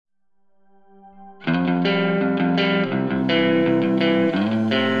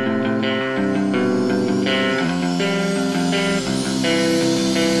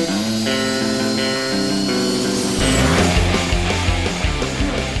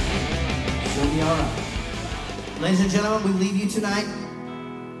right. Ladies and gentlemen, we leave you tonight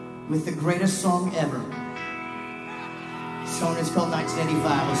with the greatest song ever. The song is called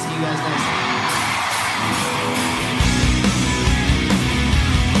 1985. We'll see you guys next time.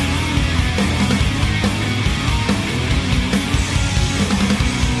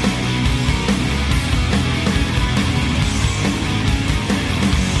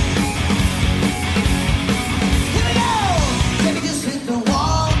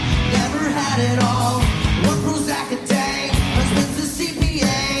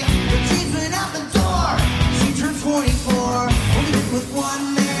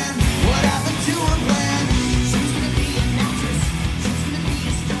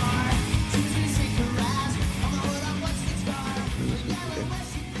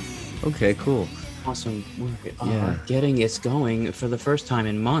 Okay, cool. Awesome. We're getting it's going for the first time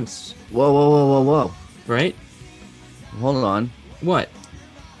in months. Whoa. Right? Hold on. What?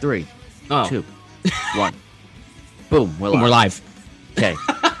 3, Oh. 2, 1. Boom. We're live. Okay.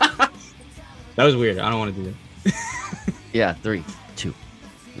 That was weird. I don't want to do that. Yeah, 3, 2,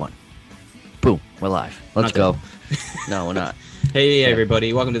 1. Boom. We're live. Let's go. No, we're not. Hey,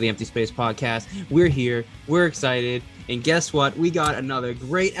 everybody. Welcome to the Empty Space Podcast. We're here. We're excited. And guess what? We got another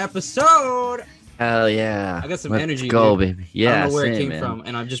great episode. Hell yeah. I got some Let's energy. Go, dude. baby. Yeah. I don't know where same, it came man. from.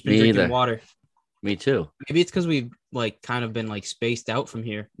 And I've just been Me drinking either. water. Me too. Maybe it's because we've kind of been spaced out from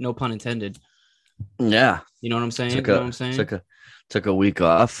here. No pun intended. Yeah. You know what I'm saying? Took a week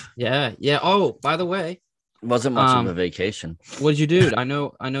off. Yeah. Oh, by the way. Wasn't much of a vacation. What'd you do? I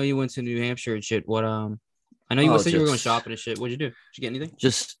know you went to New Hampshire and shit. What I know you said you were going shopping and shit. What'd you do? Did you get anything?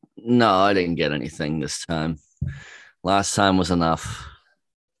 No, I didn't get anything this time. Last time was enough.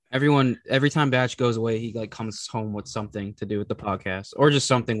 Every time Batch goes away, he comes home with something to do with the podcast or just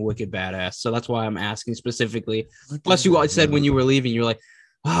something wicked badass. So that's why I'm asking specifically. Plus, you said when you were leaving, you're like,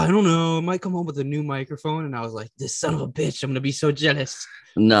 I don't know, I might come home with a new microphone, and I was like, this son of a bitch, I'm gonna be so jealous.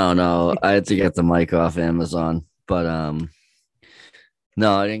 No, I had to get the mic off Amazon, but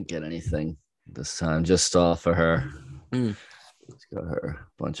no, I didn't get anything this time. Just all for her. Let's got her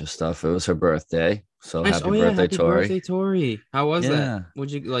a bunch of stuff. It was her birthday, so nice. happy birthday, Tori. Birthday, Tori. How was that?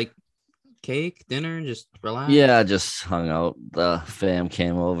 Would you cake, dinner, just relax? Yeah, just hung out. The fam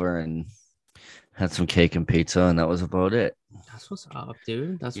came over and had some cake and pizza, and that was about it. That's what's up,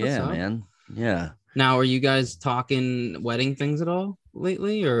 dude. That's what's up, man. Yeah. Now, are you guys talking wedding things at all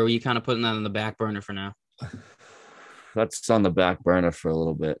lately, or are you kind of putting that on the back burner for now? That's on the back burner for a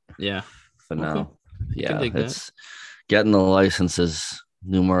little bit. Yeah. For now. Yeah. It's getting the licenses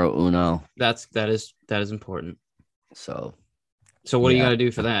numero uno. That is important. So what do you got to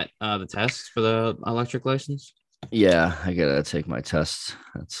do for that? The tests for the electric license? Yeah, I gotta take my test.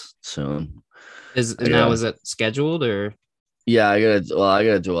 That's soon. Is it scheduled or? Yeah, I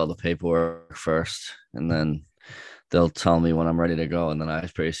gotta do all the paperwork first, and then they'll tell me when I'm ready to go, and then I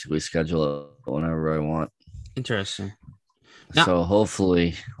basically schedule it whenever I want. Interesting. So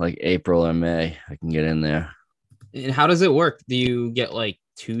hopefully, April or May, I can get in there. And how does it work? Do you get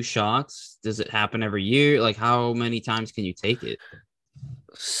 2 shots? Does it happen every year? How many times can you take it?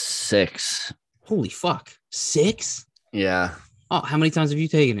 6. Holy fuck. 6? Yeah. Oh, how many times have you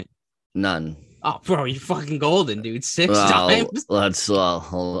taken it? None. Oh, bro, you're fucking golden, dude. 6 times.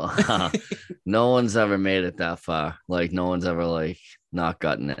 Hold on. No one's ever made it that far. No one's ever not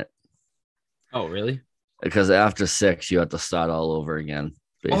gotten it. Oh, really? Because after 6, you have to start all over again,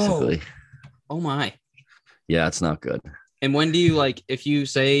 basically. Oh my. Yeah, it's not good. And when do you if you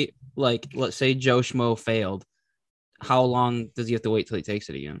say let's say Joe Schmo failed, how long does he have to wait till he takes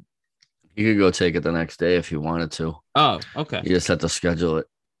it again? You could go take it the next day if you wanted to. Oh, okay. You just have to schedule it.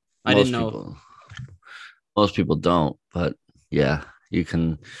 I didn't know. Most people don't, but yeah, you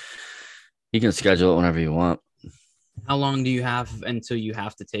can schedule it whenever you want. How long do you have until you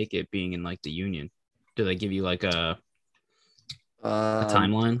have to take it being in the union? Do they give you a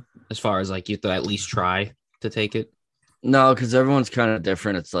timeline as far as you have to at least try to take it? No, because everyone's kind of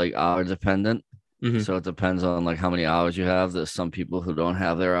different. It's hour dependent. Mm-hmm. So it depends on how many hours you have. There's some people who don't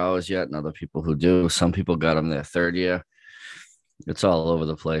have their hours yet and other people who do. Some people got them their 3rd year. It's all over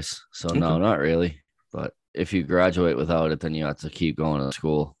the place. So no, not really. But if you graduate without it, then you have to keep going to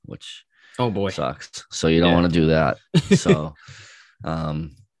school, which sucks. So you don't want to do that. So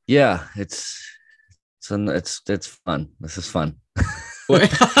yeah, it's fun. This is fun.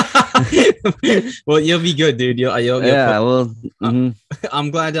 Well, you'll be good, dude.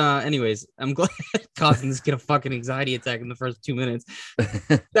 I'm glad. Anyways, I'm glad causing this kid a fucking anxiety attack in the first 2 minutes.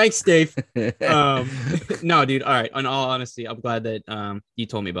 Thanks, Dave. No, dude. All right. In all honesty, I'm glad that you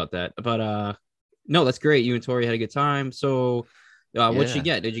told me about that. But no, that's great. You and Tori had a good time. So, what'd you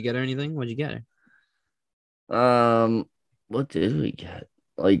get? Did you get her anything? What'd you get her? What did we get?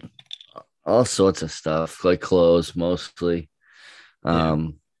 Like all sorts of stuff, like clothes mostly. Yeah.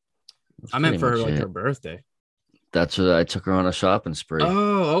 That's I meant pretty for her, much like her it. birthday. That's what I took her on a shopping spree.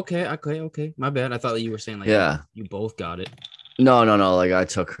 Oh, okay. My bad. I thought that you were saying like Yeah. you both got it. No. Like I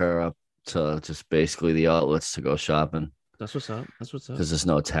took her up to just basically the outlets to go shopping That's what's up. That's what's up. because there's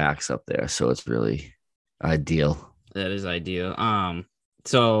no tax up there, so it's really ideal. That is ideal.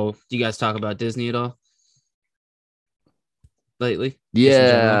 So do you guys talk about Disney at all lately? Just in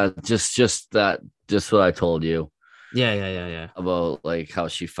general? Yeah, just what I told you Yeah. about like how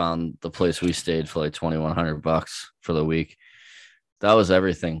she found the place we stayed for like $2,100 for the week. That was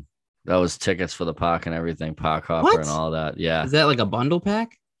everything. That was tickets for the park and everything, park hopper What? and all that. Yeah. Is that like a bundle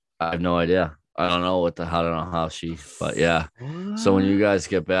pack? I have no idea. I don't know I don't know how but yeah. So when you guys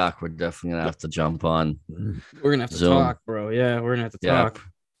get back, we're definitely gonna have to jump on We're gonna have to Zoom. talk, bro. Yeah, we're gonna have to Yeah, talk.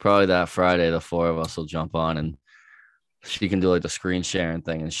 probably that Friday, the four of us will jump on and she can do like the screen sharing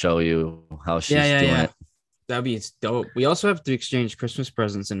thing and show you how she's doing it, That'd be dope. We also have to exchange Christmas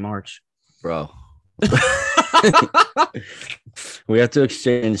presents in March. bro. We have to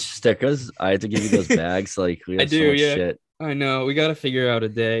exchange stickers. I have to give you those bags. Like we have so much shit. I know. We gotta figure out a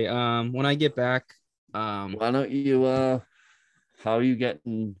day. When I get back, Why don't you how are you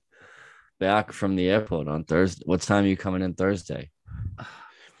getting back from the airport on Thursday? What time are you coming in Thursday?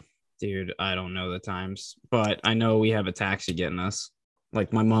 dude, I don't know the times, but I know we have a taxi getting us.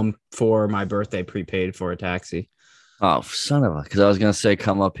 Like my mom for my birthday prepaid for a taxi. Oh, son of a, because I was gonna say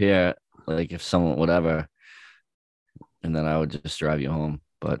come up here, like if someone whatever, and then I would just drive you home.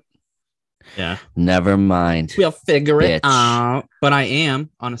 But Yeah. never mind. We'll figure it Bitch. out. But I am,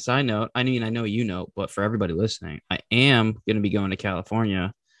 on a side note, I mean, I know you know, but for everybody listening, I am going to be going to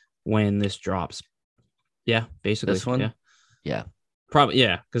California when this drops. Yeah, basically. This one? Yeah. Yeah. Probably,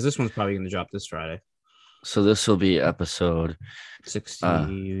 yeah, because this one's probably going to drop this Friday. So this will be episode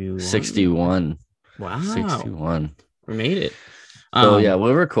 61. 61. Wow. 61. We made it. So yeah,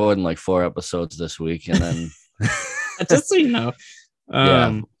 we're recording like 4 episodes this week, and then just so you know.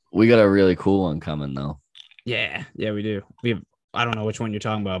 yeah, we got a really cool one coming though. Yeah, we do. I don't know which one you're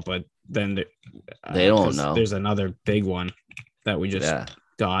talking about, but then They don't know. There's another big one that we just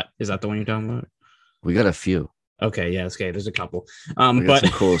got. Is that the one you're talking about? We got a few. Okay, yeah, okay. There's a couple. We got But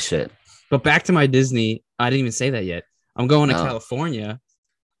some cool shit. But back to my Disney. I didn't even say that yet. I'm going to California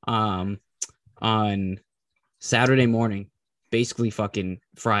on Saturday morning, basically fucking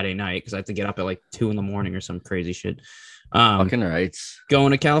Friday night, because I have to get up at like 2 a.m. or some crazy shit. Fucking rights.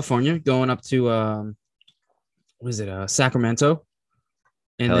 Going to California, going up to Sacramento.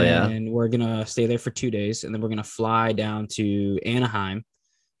 And then we're gonna stay there for 2 days, and then we're gonna fly down to Anaheim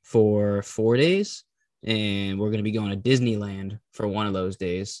for 4 days, and we're gonna be going to Disneyland for one of those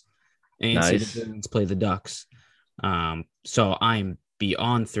days. And see the Bruins play the Ducks. So I'm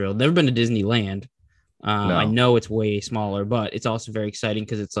beyond thrilled. Never been to Disneyland. No. I know it's way smaller, but it's also very exciting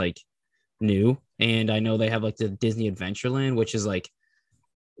because it's like new. And I know they have like the Disney Adventureland, which is like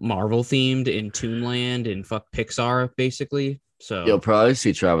Marvel themed in Toonland and fuck Pixar, basically. So you'll probably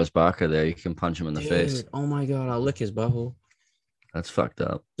see Travis Barker there. You can punch him in the face. Oh my God, I'll lick his butthole. That's fucked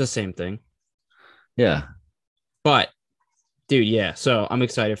up. The same thing. Yeah. But dude, yeah. So I'm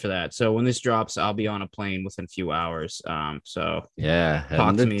excited for that. So when this drops, I'll be on a plane within a few hours. So yeah,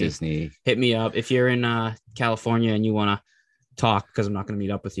 talk to me. Disney. Hit me up if you're in California and you want to talk, because I'm not going to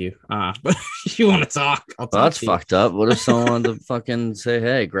meet up with you. But if you want to talk, I'll talk. Well, that's to fucked up. What if someone to fucking say,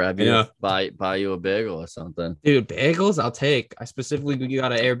 "Hey, grab you, buy you a bagel or something"? Dude, bagels I'll take. I specifically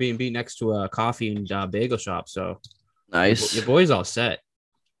got an Airbnb next to a coffee and bagel shop. So nice. Your boy's all set.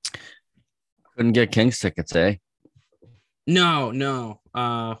 Couldn't get Kings tickets, eh? No.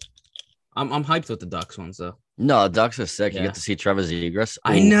 I'm hyped with the Ducks ones though. No, Ducks are sick. You get to see Trevor Zegras.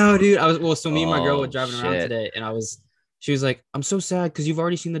 I know, dude. Me and my girl were driving around today, and she was like, "I'm so sad because you've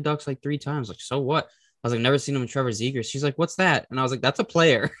already seen the Ducks like 3 times." Like, so what? I was like, "Never seen him in Trevor Zegras." She's like, "What's that?" And I was like, "That's a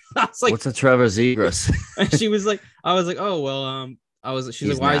player." I was like, "What's a Trevor Zegras?" And she was like, "I was like, oh well." She's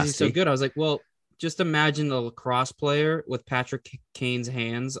like, "Why is he so good?" I was like, "Well, just imagine a lacrosse player with Patrick Kane's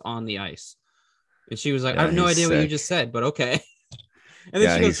hands on the ice." And she was like, "I have no idea what you just said, but okay." And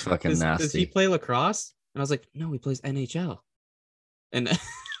then she goes, he's fucking nasty. Does he play lacrosse? And I was like, "No, he plays NHL." And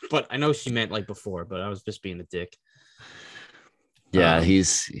but I know she meant like before, but I was just being a dick. Yeah,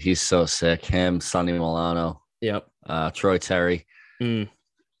 he's so sick. Him, Sonny Milano. Yep. Troy Terry.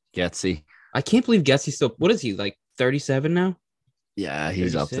 Getsy. I can't believe Getsy's still. What is he, like 37 now? Yeah,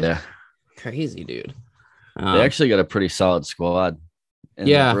 he's 36? up there. Crazy, dude. They actually got a pretty solid squad. And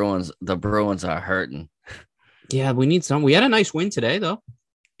the Bruins are hurting. Yeah, we need some. We had a nice win today, though.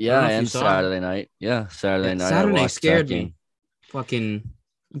 Yeah, know if you and saw it. Saturday night. Yeah, Saturday night. I Saturday watched that scared game. me. Fucking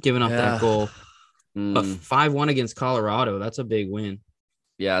giving up that Yeah. goal. But Mm, 5-1 against Colorado, that's a big win.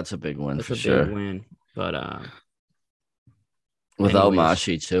 yeah, it's a big win That's for a sure. big win. But Without anyways.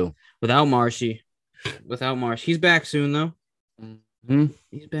 Marshy too. without Marshy. He's back soon though. Hmm.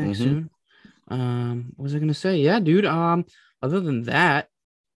 He's back Mhm. soon. What was I gonna say? Yeah, dude. Other than that,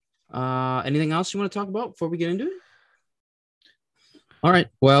 anything else you want to talk about before we get into it? All right.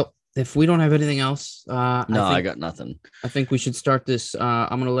 Well, if we don't have anything else, No, I got nothing. I think we should start this.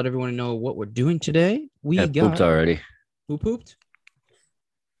 I'm gonna let everyone know what we're doing today. I pooped already. Who pooped?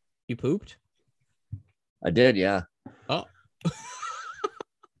 You pooped? I did, yeah. Oh.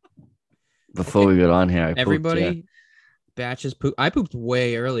 Before we got on here, I pooped, Everybody yeah. batches poop. I pooped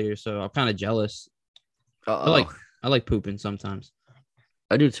way earlier, so I'm kind of jealous. Uh-oh. I like pooping sometimes.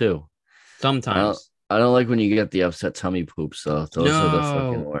 I do too. Sometimes. I don't like when you get the upset tummy poops, though. Those are the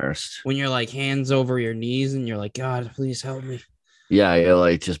fucking No. worst. When you're like hands over your knees and you're like, God, please help me. Yeah, you're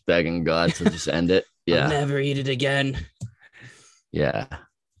like just begging God to just end it. I'll Yeah. never eat it again. Yeah.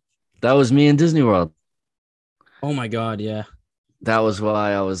 That was me in Disney World. Oh my God, yeah. That was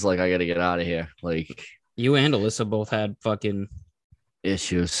why I was like, I gotta get out of here. Like, You and Alyssa both had fucking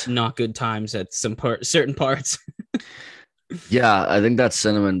issues. not good times at certain parts. Yeah, I think that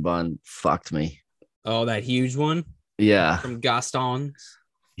cinnamon bun fucked me. Oh, that huge one Yeah. from Gaston's.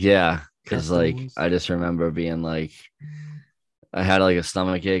 Yeah. Because That's the like ones. I just remember being like I had like a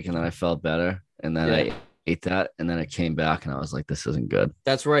stomach ache and then I felt better. And then I ate that and then it came back and I was like, this isn't good.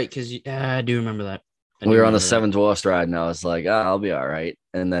 That's right, because I do remember that. We were on the Seven Dwarfs ride and I was like, I'll be all right.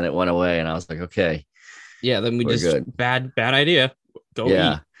 And then it went away and I was like, okay. Yeah, then We're good. bad idea. Go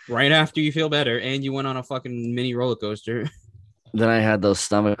Yeah. eat right after you feel better, and you went on a fucking mini roller coaster. Then I had those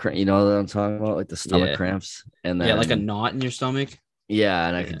stomach cramps, you know what I'm talking about? Like the stomach Yeah. cramps. And then Yeah, like a knot in your stomach. yeah,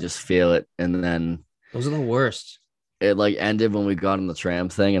 and I could just feel it. And then Those are the worst. it like ended when we got on the tram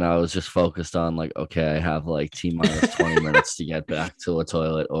thing, and I was just focused on like, okay, I have like T-minus 20 minutes to get back to a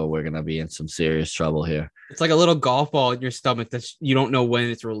toilet, or we're gonna be in some serious trouble here. It's like a little golf ball in your stomach that you don't know when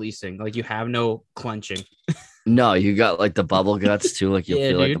it's releasing. Like you have no clenching. No, you got like the bubble guts too, like you Yeah,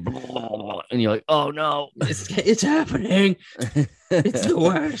 feel like dude. the and you're like, oh no, It's happening. It's the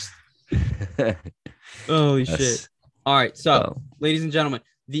worst. Holy Yes. shit. All right. So, Oh. ladies and gentlemen,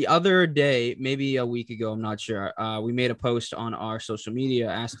 the other day, maybe a week ago, I'm not sure, we made a post on our social media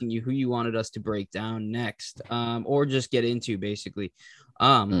asking you who you wanted us to break down next, or just get into, basically.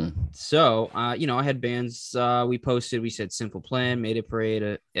 So, I had bands we posted. We said Simple Plan, Mayday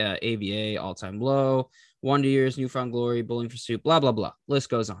Parade, AVA, All Time Low, Wonder Years, Newfound Glory, Bowling for Soup, blah, blah, blah. List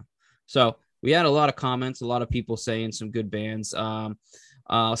goes on. So we had a lot of comments, a lot of people saying some good bands. So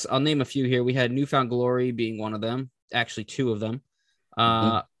I'll name a few here. We had Newfound Glory being one of them, actually two of them.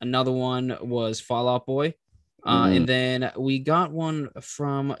 Another one was Fall Out Boy. And then we got one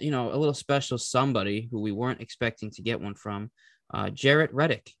from, a little special somebody who we weren't expecting to get one from, Jared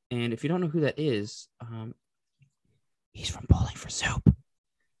Reddick. And if you don't know who that is, he's from Bowling for Soup.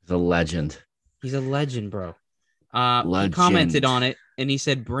 The legend. He's a legend, bro. He Legend. commented on it and he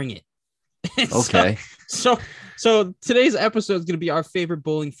said, bring it. And Okay. So today's episode is going to be our favorite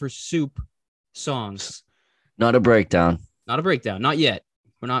Bowling for Soup songs. Not a breakdown. Not a breakdown. Not yet.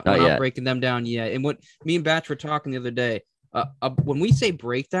 We're not yet. breaking them down yet. And what me and Batch were talking the other day, when we say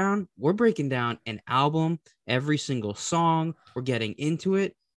breakdown, we're breaking down an album, every single song. We're getting into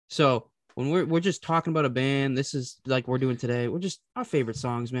it. So when we're just talking about a band, this is like we're doing today. We're just our favorite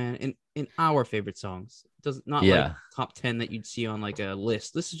songs, man. In our favorite songs. Not like top 10 that you'd see on like a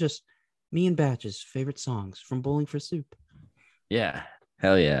list. This is just me and Batch's favorite songs from Bowling for Soup. Yeah.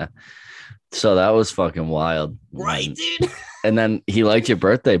 Hell yeah. So that was fucking wild. Right, dude. And then he liked your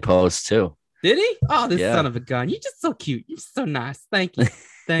birthday post too. Did he? Oh, this Yeah. son of a gun. You're just so cute. You're so nice. Thank you.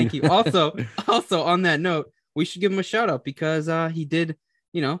 Thank you. Also on that note, we should give him a shout out because he did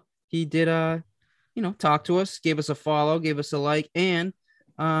talk to us, gave us a follow, gave us a like, and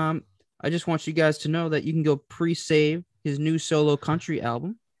I just want you guys to know that you can go pre-save his new solo country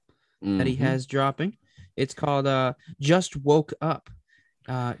album that he has dropping. It's called Just Woke Up.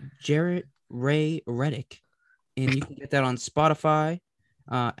 Jarrett Ray Reddick. And you can get that on Spotify,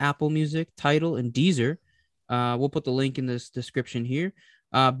 Apple Music, Tidal, and Deezer. We'll put the link in this description here.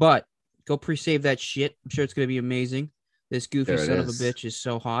 But go pre-save that shit. I'm sure it's going to be amazing. This goofy There it son of a is. bitch is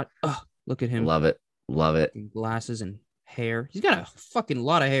so hot. Oh, look at him. Love it. Love it. Glasses and hair. He's got a fucking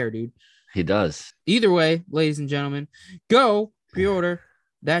lot of hair, dude. He does. Either way, ladies and gentlemen, go pre-order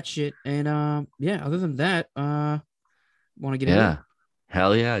that shit. And other than that, want to get into it?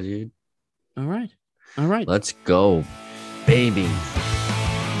 Hell yeah, dude. All right. Let's go, baby.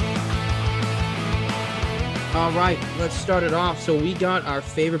 All right, let's start it off. So we got our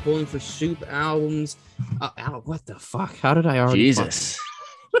favorite Bowling for Soup albums. What the fuck? How did I already? Jesus.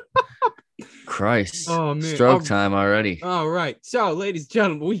 Christ. Oh, man. Stroke time already. All right. So, ladies and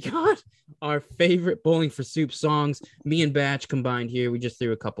gentlemen, we got our favorite Bowling for Soup songs. Me and Batch combined here. We just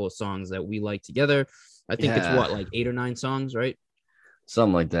threw a couple of songs that we like together. I think it's what, like 8 or 9 songs, right?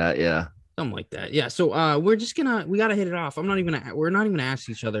 Something like that, yeah. Something like that. Yeah. So we gotta hit it off. we're not even gonna ask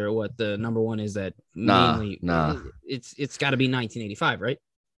each other what the number one is that mainly. Nah. It's gotta be 1985, right?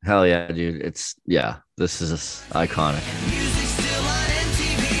 Hell yeah, dude. This is iconic. Music still on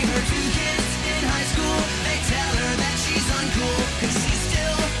MTV. Her 2 kids in high school. They tell her that she's uncool, 'cause she's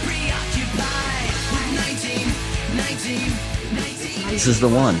still preoccupied with 19. This is the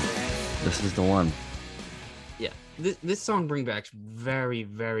one. This is the one. Yeah. This song brings back very,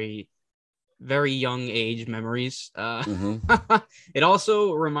 very, very young age memories. It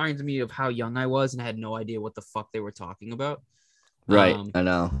also reminds me of how young I was and I had no idea what the fuck they were talking about. Right, I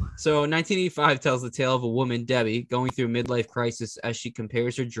know. So 1985 tells the tale of a woman, Debbie, going through a midlife crisis as she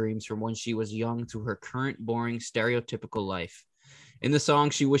compares her dreams from when she was young to her current boring, stereotypical life. In the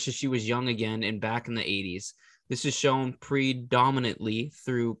song, she wishes she was young again and back in the 80s. This is shown predominantly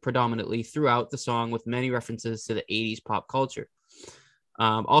throughout the song with many references to the 80s pop culture.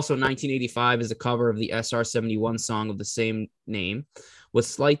 Also, 1985 is a cover of the SR-71 song of the same name, with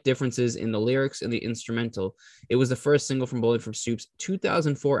slight differences in the lyrics and the instrumental. It was the first single from Bowling for Soup's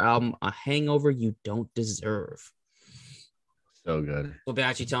 2004 album, A Hangover You Don't Deserve. So good. Well,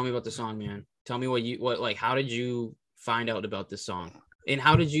 Batchy, tell me about the song, man. Tell me how did you find out about this song? And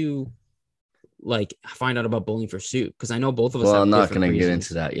how did you find out about Bowling for Soup? Because I know both of us. Well, I'm not going to get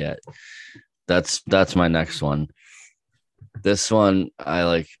into that yet. That's my next one. This one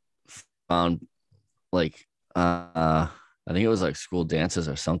I found I think it was like school dances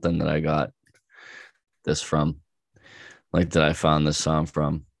or something that I got this from. That I found this song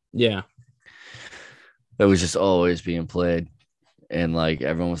from. Yeah. It was just always being played. And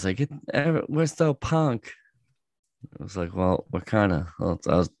everyone was like, we're still punk. I was like, well, what kind of? Well,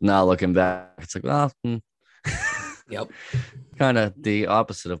 I was now looking back. It's like, well, yep, kind of the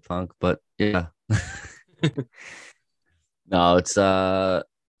opposite of punk, but yeah. No, it's a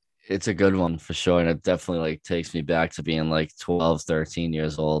good one for sure, and it definitely takes me back to being 12, 13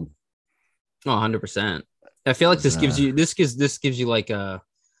 years old. Oh, 100%. I feel like this gives you I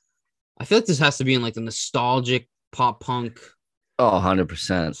feel like this has to be in the nostalgic pop punk. Oh,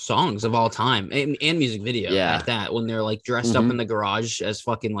 100% songs of all time and music video. Yeah. Like that when they're dressed up in the garage as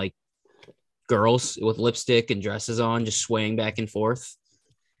fucking girls with lipstick and dresses on, just swaying back and forth.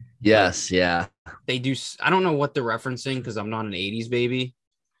 Yes. Yeah. They do. I don't know what they're referencing because I'm not an 80s baby,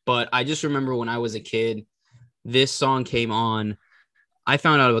 but I just remember when I was a kid, this song came on. I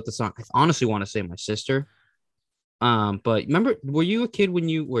found out about the song. I honestly want to say my sister. But remember, were you a kid?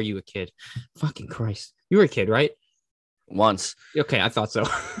 Fucking Christ. You were a kid, right? Once. Okay, I thought so.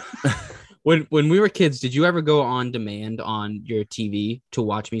 When we were kids, did you ever go on demand on your TV to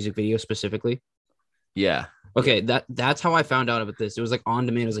watch music videos specifically? Yeah. Okay, that's how I found out about this. It was on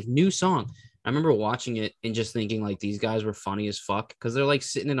demand. It was new song. I remember watching it and just thinking these guys were funny as fuck because they're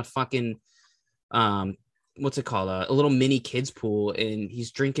sitting in a fucking what's it called? A little mini kids pool, and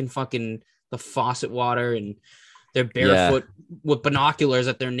he's drinking fucking the faucet water, and they're barefoot with binoculars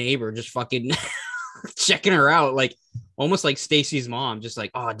at their neighbor, just fucking checking her out, almost like Stacy's mom, just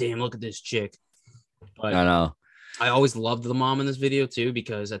oh damn, look at this chick. But I know. I always loved the mom in this video too,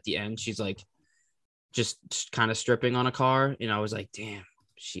 because at the end she's just kind of stripping on a car, and I was like, damn,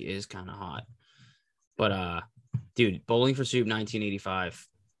 she is kind of hot. But dude, Bowling for Soup 1985.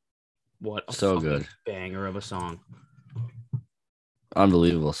 What a so fucking good banger of a song.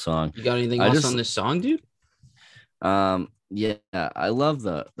 Unbelievable song. You got anything else on this song, dude? Yeah, I love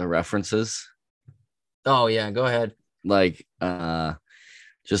the references. Oh yeah, go ahead.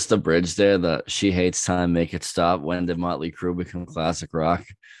 Just the bridge there, the she hates time, make it stop. When did Motley Crue become classic rock?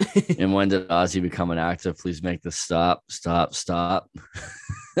 And when did Ozzy become an actor? Please make this stop. It's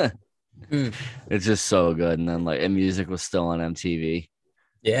just so good. And then and music was still on MTV.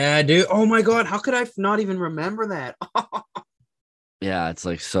 Yeah, dude. Oh my god, how could I not even remember that? Yeah, it's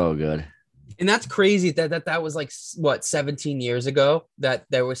so good. And that's crazy that was 17 years ago that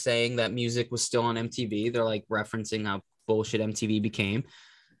they were saying that music was still on MTV. They're referencing how bullshit MTV became.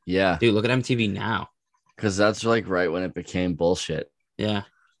 Yeah. Dude, look at MTV now. Because that's right when it became bullshit. Yeah.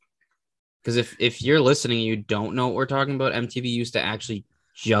 Because if you're listening, you don't know what we're talking about. MTV used to actually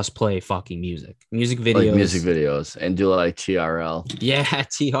just play fucking music videos, and do TRL. Yeah,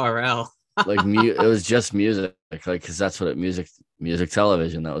 TRL. It was just music, because that's what music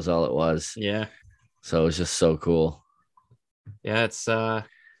television. That was all it was. Yeah. So it was just so cool. Yeah, it's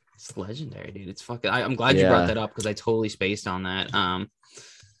legendary, dude. It's fucking. I'm glad you brought that up because I totally spaced on that.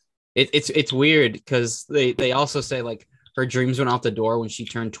 It's weird because they also say like her dreams went out the door when she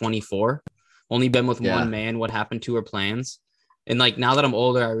turned 24. Only been with one man. What happened to her plans? And like now that I'm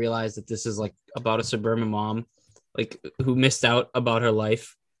older, I realize that this is like about a suburban mom, like who missed out about her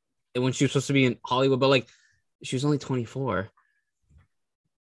life, and when she was supposed to be in Hollywood, but like she was only 24.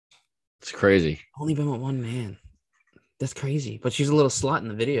 It's crazy. Only been with one man. That's crazy. But she's a little slut in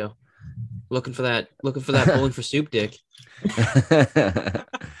the video, looking for that bowling for soup dick.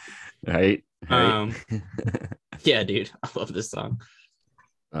 Right. Yeah, dude, I love this song.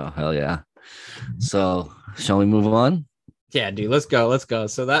 Oh hell yeah! So shall we move on? Yeah, dude, let's go.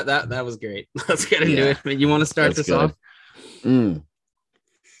 So that was great. Let's get into it. You want to start this off?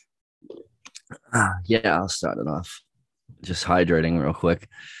 Yeah, I'll start it off. Just hydrating real quick.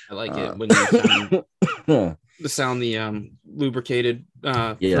 I like it when you sound the lubricated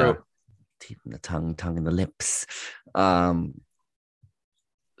throat. Teeth in the tongue in the lips.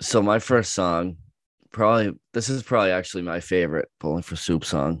 So my first song, this is probably actually my favorite Bowling for Soup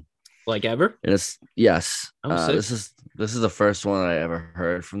song. Like ever? And it's yes. Oh, this is the first one I ever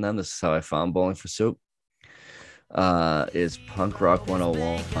heard from them. This is how I found Bowling for Soup. Is Punk Rock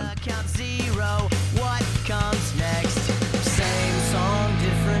 101. Count zero, what comes next? Same song,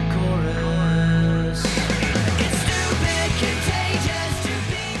 different chorus. It's stupid, contagious to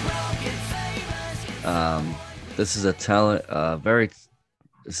be broken, famous. This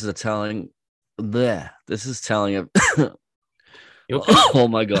is telling of Okay? Oh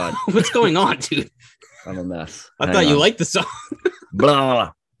my god. What's going on, dude? I'm a mess. I thought you liked the song.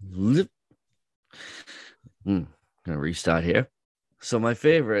 Blah. Gonna restart here. So this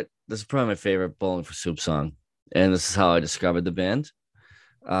is probably my favorite Bowling for Soup song, and this is how I discovered the band.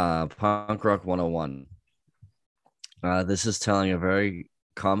 Punk Rock 101. This is telling a very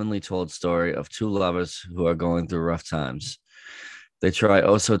commonly told story of two lovers who are going through rough times. They try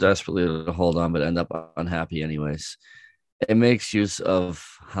oh so desperately to hold on, but end up unhappy anyways. It makes use of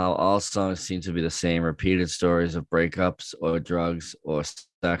how all songs seem to be the same, repeated stories of breakups or drugs or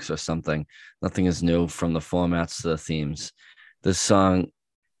sex or something. Nothing is new from the formats to the themes. This song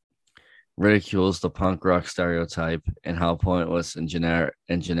ridicules the punk rock stereotype and how pointless and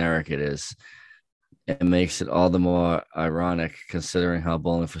generic it is. It makes it all the more ironic considering how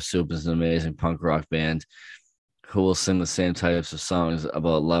Bowling for Soup is an amazing punk rock band who will sing the same types of songs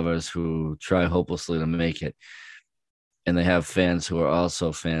about lovers who try hopelessly to make it. And they have fans who are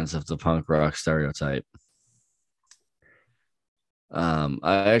also fans of the punk rock stereotype. I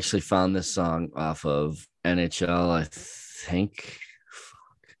actually found this song off of NHL, I think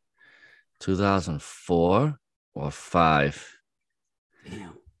 2004 or 5.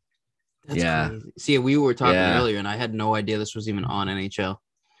 Damn. That's crazy. See, we were talking earlier and I had no idea this was even on NHL.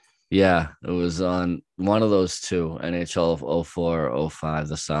 Yeah, it was on one of those two, NHL of 04 or 05,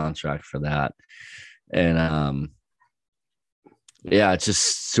 the soundtrack for that. And yeah, it's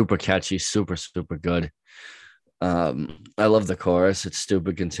just super catchy, super, super good. I love the chorus. It's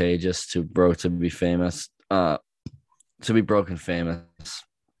stupid contagious, too broke to be famous. To be broken famous.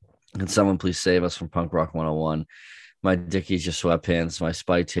 Can someone please save us from Punk Rock 101? My Dickies, your sweatpants, my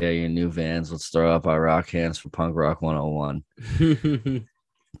spiked hair, your new Vans. Let's throw up our rock hands for Punk Rock 101.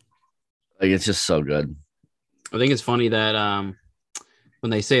 Like, it's just so good. I think it's funny that when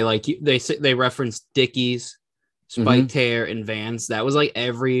they say like they reference Dickies, spiked hair, and Vans, that was like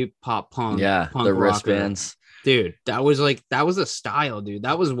every pop punk. Yeah, punk the rocker. wristbands. Dude, that was a style, dude.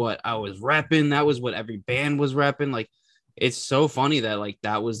 That was what I was repping. That was what every band was repping. Like, it's so funny that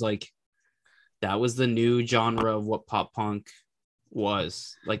that was the new genre of what pop punk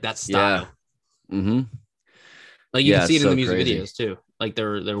was. Like that style. Yeah. Mm-hmm. Like you can see it in the music videos too. Like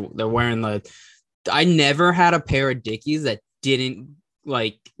they're wearing I never had a pair of Dickies that didn't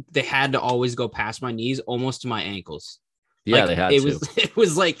they had to always go past my knees, almost to my ankles. Yeah, they had to. It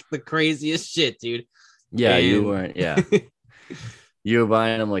was like the craziest shit, dude. Yeah, you weren't. Yeah, you were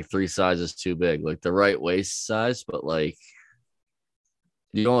buying them like 3 sizes too big, like the right waist size, but like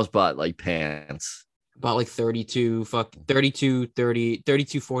you almost bought like pants. About like 32,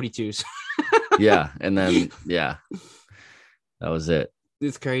 42s. Yeah, and then that was it.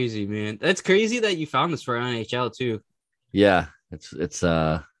 It's crazy, man. That's crazy that you found this for NHL too. Yeah,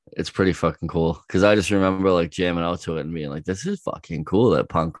 it's pretty fucking cool because I just remember like jamming out to it and being like, this is fucking cool that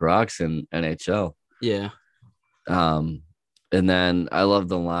punk rocks in NHL. Yeah. And then I love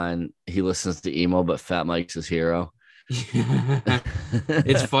the line, he listens to emo, but Fat Mike's his hero.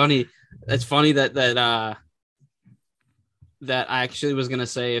 It's funny. It's funny that that I actually was gonna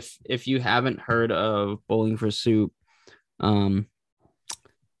say, if you haven't heard of Bowling for Soup,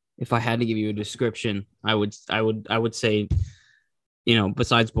 if I had to give you a description, I would say, you know,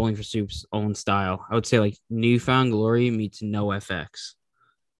 besides Bowling for Soup's own style, I would say like Newfound Glory meets No FX.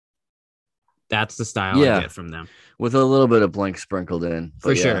 That's the style I get from them. with a little bit of Blink sprinkled in.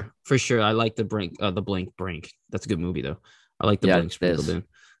 For sure. For sure. I like the Blink. That's a good movie though. I like the Blink sprinkled in.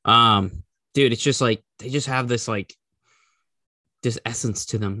 Dude, it's just like they just have this like this essence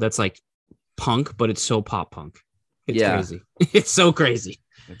to them that's like punk, but it's so pop punk. It's crazy. It's so crazy.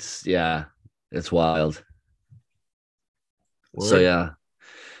 It's wild. Word. So yeah,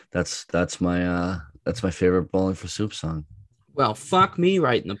 that's my favorite Bowling for Soup song. Well, fuck me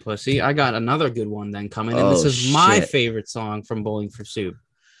right in the pussy. I got another good one then coming, and this is my favorite song from Bowling for Soup.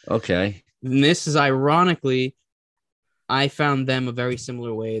 Okay. And this is ironically, I found them a very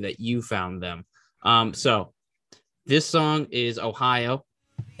similar way that you found them. So this song is Ohio,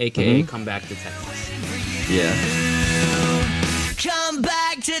 aka Come Back to Texas. Yeah. Come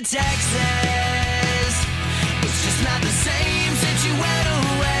back to Texas. It's just not the same since you went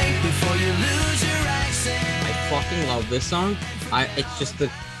away before you lose your accent. I fucking love this song. It's just the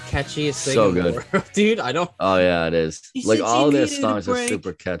catchiest thing So in the good. world, dude. I don't. Oh yeah, it is. He Like said all she their needed a songs are break.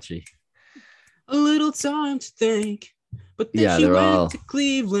 super catchy. A little time to think. But then Yeah, she they're went all- to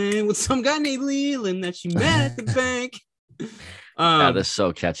Cleveland with some guy named Leland that she met at the bank. Yeah, they're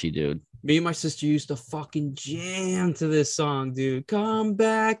so catchy, dude. Me and my sister used to fucking jam to this song, dude. Come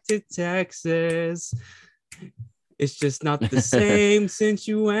back to Texas. It's just not the same since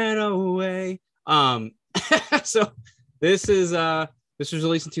you went away. So this was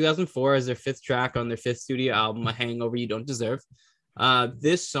released in 2004 as their 5th track on their 5th studio album, A Hangover You Don't Deserve.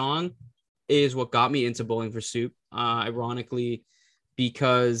 This song is what got me into Bowling for Soup, ironically,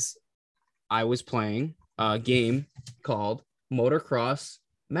 because I was playing a game called Motocross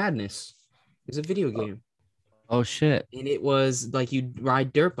Madness. It's a video game. Oh shit. And it was like you'd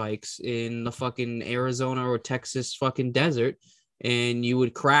ride dirt bikes in the fucking Arizona or Texas fucking desert, and you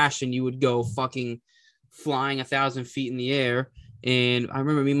would crash and you would go fucking flying 1,000 feet in the air. And I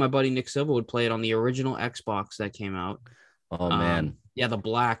remember me and my buddy Nick Silva would play it on the original Xbox that came out. Oh man. Yeah,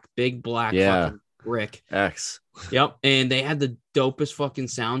 the big black Yeah. fucking brick. X. Yep. And they had the dopest fucking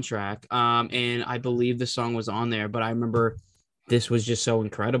soundtrack. And I believe the song was on there, but I remember this was just so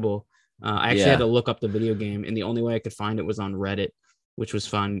incredible. I actually had to look up the video game, and the only way I could find it was on Reddit, which was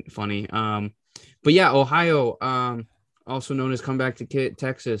funny. But yeah, Ohio, also known as Come Back to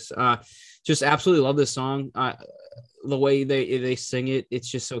Texas. Just absolutely love this song. The way they sing it, it's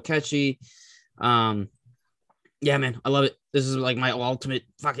just so catchy. Yeah, man, I love it. This is like my ultimate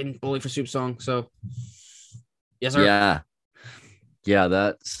fucking Bowling for Soup song. So, yes, sir. Yeah.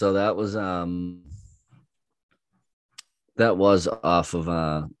 That was off of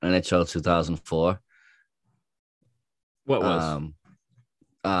NHL 2004. What was?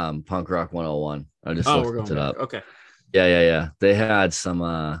 Punk Rock 101. I just We're looked going it back. up. Okay. Yeah. They had some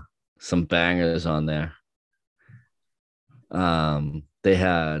bangers on there. They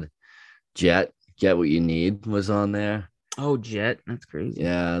had Jet, Get What You Need was on there. Oh, Jet. That's crazy.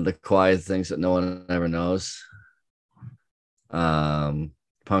 Yeah, The Quiet Things That No One Ever Knows.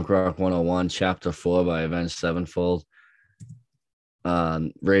 Punk Rock 101, Chapter 4 by Avenged Sevenfold.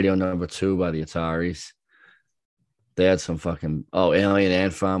 Radio Number 2 by the Ataris. They had some fucking Alien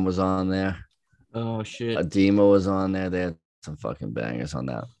Ant Farm was on there. Oh shit. Ademo was on there. They had some fucking bangers on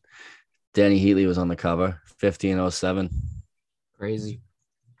that. Danny Heatley was on the cover. 1507. Crazy.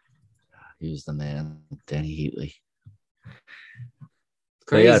 He was the man, Danny Heatley. But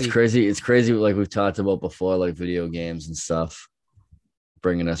Crazy. yeah, it's crazy. It's crazy, like we've talked about before, like video games and stuff,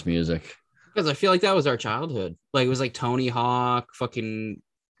 bringing us music. Because I feel like that was our childhood. Like it was like Tony Hawk, fucking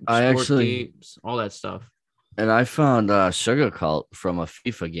I sport actually- games, all that stuff. And I found Sugar Cult from a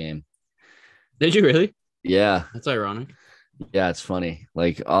FIFA game. Did you really? Yeah, That's ironic. yeah, it's funny.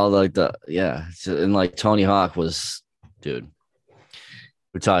 Like all like and like Tony Hawk was, dude.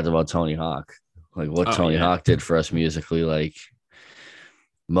 We talked about Tony Hawk, like what Oh, Tony yeah. Hawk did for us musically, like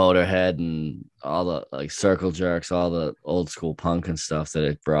Motorhead and all the like Circle Jerks, all the old school punk and stuff that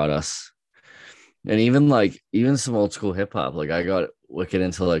it brought us. And even some old school hip hop. Like I got wicked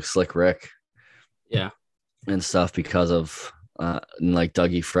into like Slick Rick. Yeah. And stuff because of and like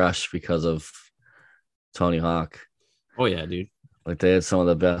Dougie Fresh because of Tony Hawk. Oh yeah, dude. Like they had some of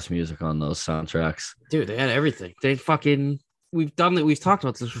the best music on those soundtracks. Dude, they had everything. They fucking we've talked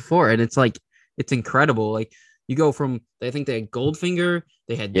about this before, and it's like it's incredible. Like you go from I think they had Goldfinger,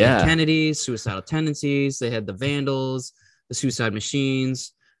 they had Dead Kennedys, Suicidal Tendencies, they had the Vandals, the Suicide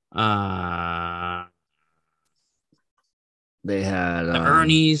Machines, They had The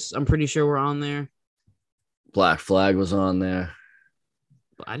Ernies, I'm pretty sure were on there. Black Flag was on there.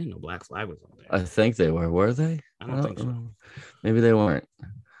 But I didn't know Black Flag was on there. I think they were. Were they? I don't think so. know. Maybe they weren't.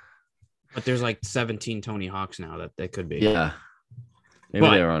 But there's like 17 Tony Hawks now that they could be. Yeah. Maybe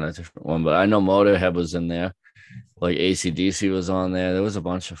But- they were on a different one, but I know Motorhead was in there. Like AC/DC was on there. There was a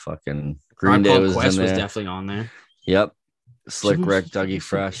bunch of fucking Green Tribe Day Called was Quest in was there. definitely on there. Yep. Slick Someone- Rick, Dougie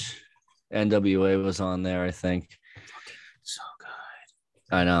Fresh, NWA was on there, I think. So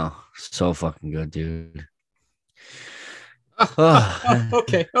good. I know. So fucking good, dude.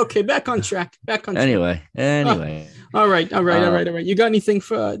 Okay. Back on track. Anyway. All right. You got anything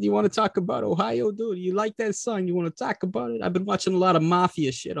for? Do you want to talk about Ohio, dude? You like that song? You want to talk about it? I've been watching a lot of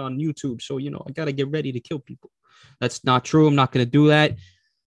mafia shit on YouTube, so I gotta get ready to kill people. That's not true. I'm not gonna do that.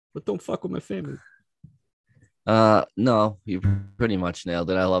 But don't fuck with my family. No, you pretty much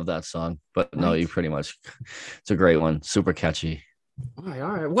nailed it. I love that song, but no, you pretty much. It's a great one. Super catchy. All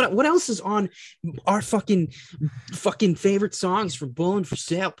right. What else is on our fucking favorite songs for Bowling for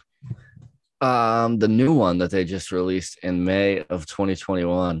Sale? The new one that they just released in May of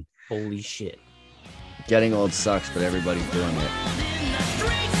 2021. Holy shit. Getting Old sucks, but everybody's doing it. In the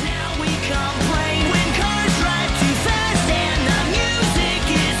streets now we complain when cars drive too fast and the music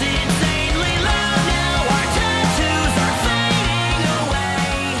is insanely loud. Now our tattoos are fading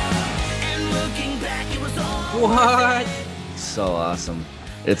away. And looking back, it was all What? So awesome.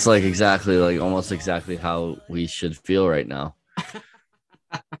 It's almost exactly how we should feel right now.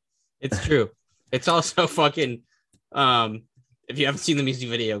 It's true. It's also fucking if you haven't seen the music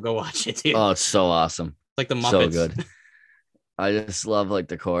video, go watch it, dude. Oh, it's so awesome. Like the Muppets. So good. I just love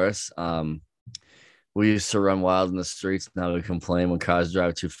the chorus. We used to run wild in the streets. Now we complain when cars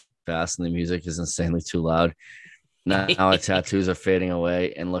drive too fast and the music is insanely too loud. Now our tattoos are fading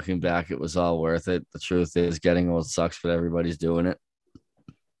away, and looking back, it was all worth it. The truth is, getting old sucks, but everybody's doing it.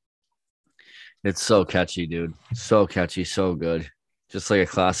 It's so catchy, dude. So catchy, so good. Just like a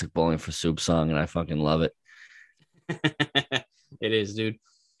classic Bowling for Soup song, and I fucking love it. It is, dude.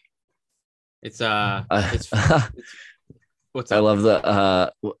 It's I what's up? love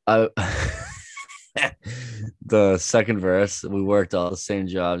the second verse. We worked all the same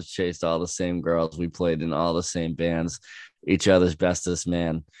jobs, chased all the same girls. We played in all the same bands, each other's bestest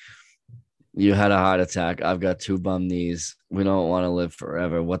man. You had a heart attack. I've got 2 bum knees. We don't want to live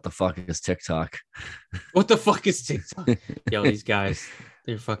forever. What the fuck is TikTok? What the fuck is TikTok? Yo, these guys,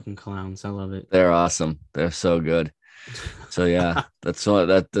 they're fucking clowns. I love it. They're awesome. They're so good. So yeah, this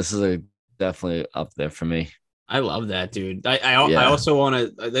is definitely up there for me. I love that, dude. I Yeah. also want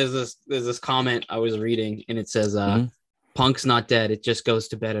to. There's this comment I was reading, and it says, Mhm. "Punk's not dead. It just goes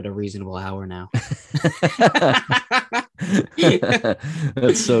to bed at a reasonable hour now."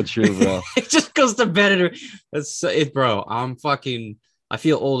 That's so true, bro. It just goes to bed at it, bro. I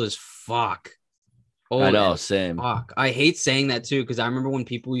feel old as fuck. Old I know, as same. fuck. I hate saying that too, because I remember when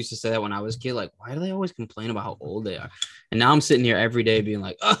people used to say that when I was a kid, like, why do they always complain about how old they are? And now I'm sitting here every day being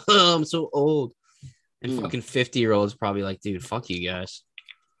like, oh, I'm so old. And fucking 50-year-olds probably like, dude, fuck you guys.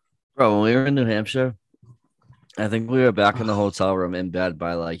 Bro, when we were in New Hampshire, I think we were back in the hotel room in bed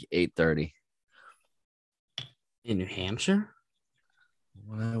by like 8:30. In New Hampshire?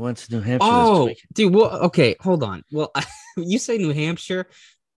 When I went to New Hampshire Oh, this week. dude. Well, okay, hold on. Well, you say New Hampshire.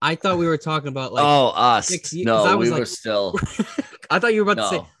 I thought we were talking about like. Us. 6 years- 'cause No, I was we were like- still. I thought you were about to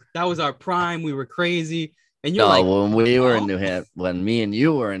say No, that was our prime. We were crazy, and you're no. like, When we were in "Oh." New Hampshire, when me and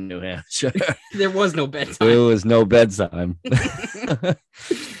you were in New Hampshire, there was no there bedtime. was no bedtime.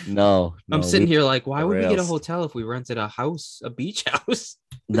 No, I'm sitting we- here like, why the would we get a rails. hotel if we rented a house, a beach house?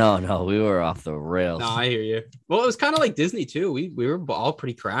 No, we were off the rails. No, I hear you. Well, it was kind of like Disney too. We were all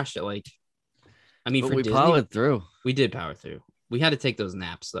pretty crashed at like. I mean, But for we Disney, powered through. we did power through. We had to take those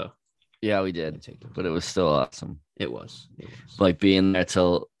naps though. Yeah, we We had did, to take those. but it was still awesome. It was. Like being there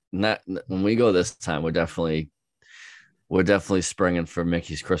till not when we go this time, we're definitely springing for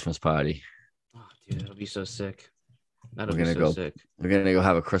Mickey's Christmas party. Oh, dude, that'll be so sick. That'll We're be gonna so go sick. We're gonna go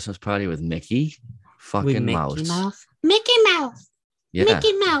have a Christmas party with Mickey, fucking mouse. Mickey Mouse. Yeah,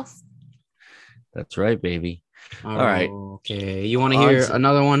 Mickey Mouse. that's right, baby. All right. Okay. You want to On hear to-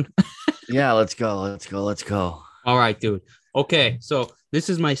 another one? Yeah, let's go. All right, dude. Okay. So this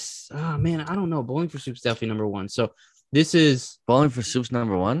is my. Oh, man. I don't know. Bowling for Soup's definitely number one. So this is. Bowling for Soup's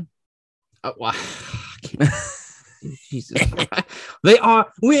number one. Wow. Jesus. We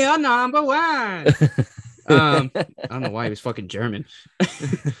are number one. I don't know why he was fucking German.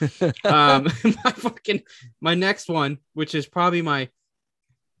 My next one, which is probably my.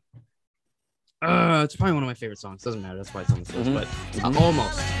 It's probably one of my favorite songs. Doesn't matter. That's why it's on this list. But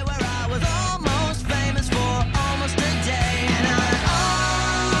almost. Where I was almost famous for almost a day.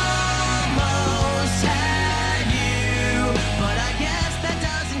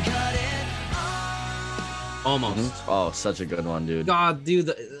 Almost. Oh, such a good one, dude. God, dude,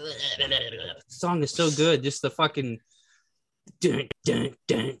 the song is so good. Just the fucking dun, dun,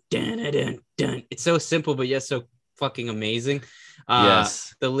 dun, dun, dun, dun, dun. It's so simple, but yet so fucking amazing.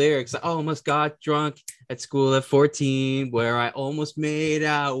 Yes. The lyrics, I almost got drunk at school at 14, where I almost made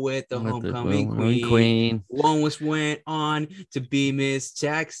out with the homecoming queen. Almost went on to be Miss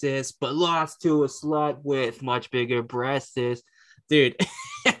Texas, but lost to a slut with much bigger breasts. Dude,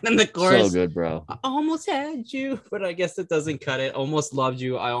 and then the chorus, So good, bro. I almost had you, but I guess it doesn't cut it. Almost loved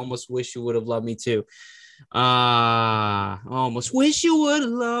you. I almost wish you would have loved me too. Almost wish you would have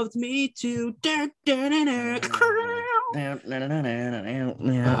loved me too. Oh,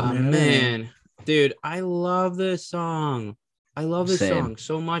 man, dude, I love this song. I love this Same. song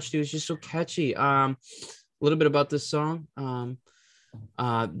so much, dude. It's just so catchy. A little bit about this song.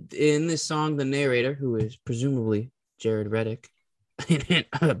 In this song, the narrator, who is presumably Jared Reddick,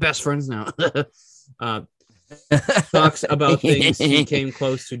 best friends now, talks about things he came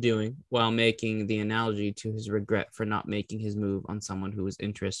close to doing while making the analogy to his regret for not making his move on someone who was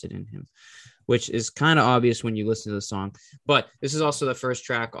interested in him, which is kind of obvious when you listen to the song. But this is also the first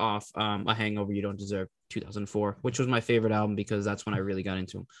track off A Hangover You Don't Deserve, 2004, which was my favorite album because that's when I really got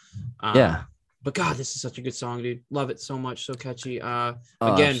into him. Yeah. But God, this is such a good song, dude. Love it so much. So catchy. Again,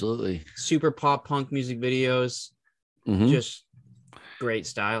 Absolutely. super pop punk music videos. Mhm. Just great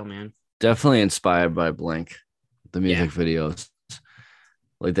style, man. Definitely inspired by Blink, the music videos.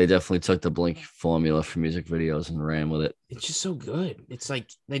 Like they definitely took the Blink formula for music videos and ran with it. It's just so good. It's like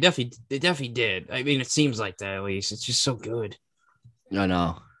they definitely did. I mean, it seems like that at least. It's just so good. I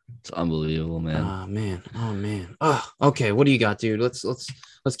know. It's unbelievable, man. Oh man. Oh, okay. What do you got, dude? Let's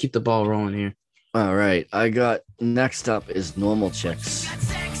keep the ball rolling here. All right. I got next up is Normal Chicks. That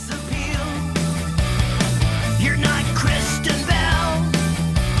sex appeal. You're not Kristen Bell,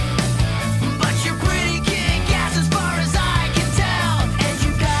 but you're pretty kick-ass as far as I can tell. And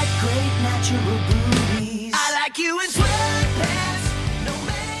you got great natural boobies. I like you in sweatpants, no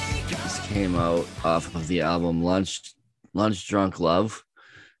makeup. This came out off of the album Lunch Drunk Love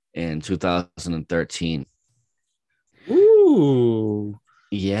in 2013. Ooh.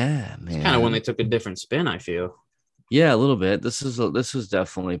 Yeah, man. Kind of when they took a different spin, I feel. Yeah, a little bit. This was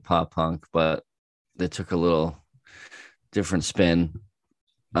definitely pop punk, but they took a little different spin.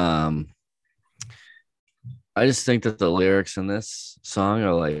 I just think that the lyrics in this song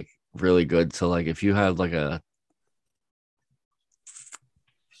are like really good. So like if you have like I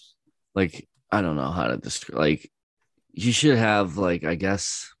don't know how to describe, like you should have like, I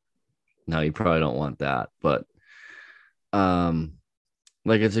guess, no, you probably don't want that, but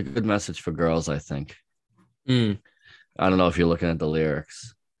like it's a good message for girls, I think. I don't know if you're looking at the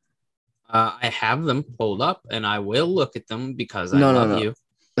lyrics. I have them pulled up, and I will look at them because I love you.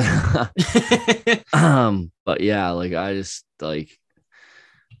 But yeah, like I just like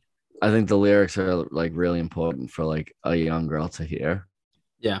I think the lyrics are like really important for like a young girl to hear.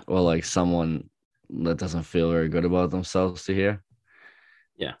 Yeah. Or like someone that doesn't feel very good about themselves to hear.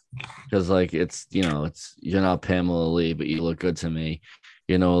 Yeah. Because like it's you're not Pamela Lee, but you look good to me.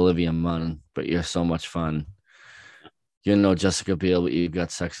 You're no Olivia Munn, but you're so much fun. You're no Jessica Biel, but you've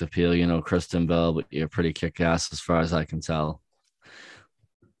got sex appeal. You're no Kristen Bell, but you're pretty kick-ass as far as I can tell.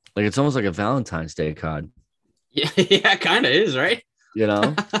 Like it's almost like a Valentine's Day card. Yeah, kind of is, right? You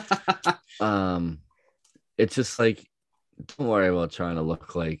know? It's just like, don't worry about trying to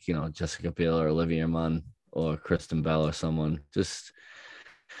look like, Jessica Biel or Olivia Munn or Kristen Bell or someone. Just,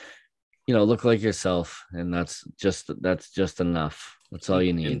 look like yourself, and that's just enough. That's all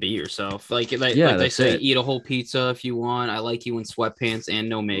you need. And be yourself. Like they say, eat a whole pizza if you want. I like you in sweatpants and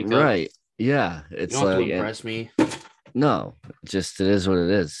no makeup. Right. Yeah. It's you don't have like to impress me. No, it is what it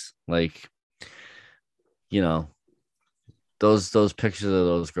is. Like, those pictures of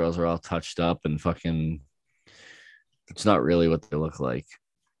those girls are all touched up and fucking, it's not really what they look like.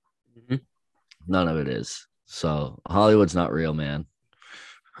 Mm-hmm. None of it is. So Hollywood's not real, man.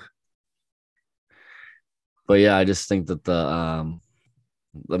 But yeah, I just think that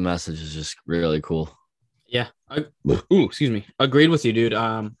the message is just really cool. Yeah. Excuse me. Agreed with you, dude.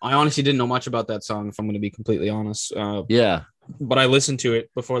 I honestly didn't know much about that song, if I'm going to be completely honest. Yeah. But I listened to it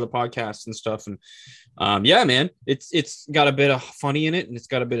before the podcast and stuff. And yeah, man, it's got a bit of funny in it, and it's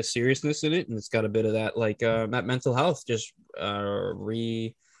got a bit of seriousness in it, and it's got a bit of that, like that mental health, just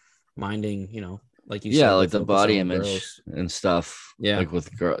reminding, like you said. Yeah, like the body image girls and stuff. Yeah. Like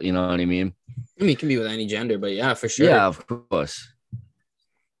with girl, you know what I mean? I mean, it can be with any gender, but yeah, for sure. Yeah, of course.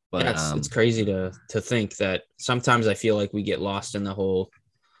 But yeah, it's crazy to think that sometimes I feel like we get lost in the whole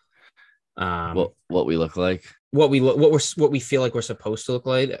what we look like, what we feel like we're supposed to look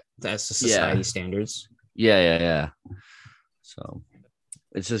like as the society standards. Yeah. So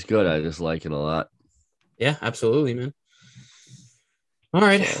it's just good. I just like it a lot. Yeah, absolutely, man. All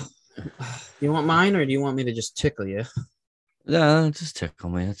right. Do you want mine or do you want me to just tickle you? Yeah, just tickle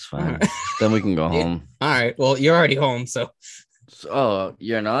me. It's fine. Alright. Then we can go Yeah. home. All right. Well, you're already home, so Oh,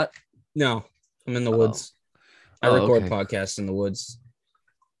 you're not? no, I'm in the Oh. woods. I Oh, record okay. podcasts in the woods.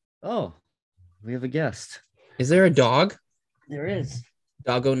 Oh, we have a guest. Is there a dog? There is.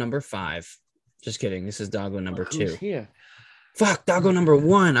 Doggo number 5. Just kidding. This is doggo number 2. Who's here? Fuck, doggo number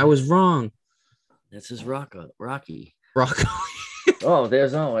 1. I was wrong. This is Rocky. Rocco. Oh,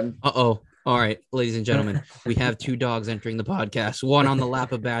 there's Owen. Uh-oh. All right, ladies and gentlemen, we have 2 dogs entering the podcast. One on the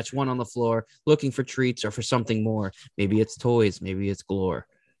lap of Batch, one on the floor, looking for treats or for something more. Maybe it's toys, maybe it's Glore.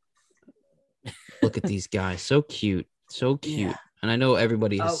 Look at these guys. So cute. So cute. Yeah. And I know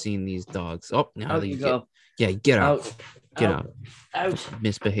everybody has Out. seen these dogs. Oh, now Out they you get, go. yeah, get out. Out. Get Out. Out.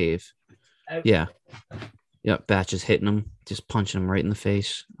 Misbehave. Out. Yeah. Yep, Batch is hitting him, just punching him right in the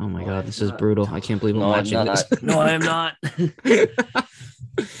face. Oh my No, god, I'm this is not. brutal. I can't believe I'm No, I'm watching not. this. No, I'm not.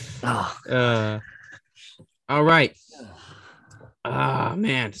 Oh. All right. Ah,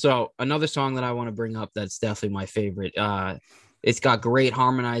 man. So another song that I want to bring up that's definitely my favorite. It's got great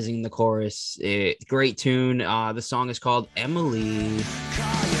harmonizing in the chorus. Great tune. The song is called Emily.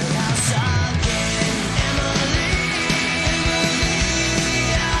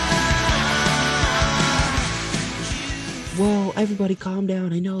 Whoa, everybody calm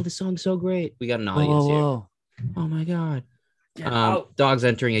down. I know the song's so great. We got an audience here. Whoa. Oh my god. Get out. Dog's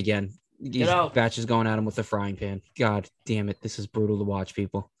entering again. These out. Batch is going at him with a frying pan. God damn it. This is brutal to watch,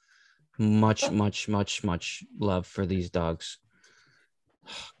 people. Much love for these dogs.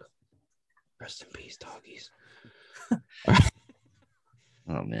 Rest in peace, doggies.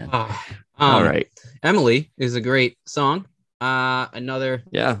 Oh man. All right. Emily is a great song. Another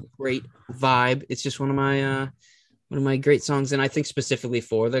Yeah. great vibe. It's just one of my great songs, and I think specifically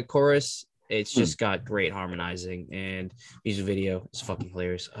for the chorus, it's just got great harmonizing, and music video is fucking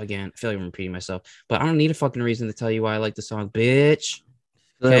hilarious. Again, I feel like I'm repeating myself, but I don't need a fucking reason to tell you why I like the song, bitch.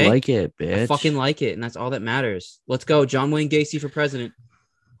 Okay? I like it, bitch. I fucking like it, and that's all that matters. Let's go, John Wayne Gacy for president.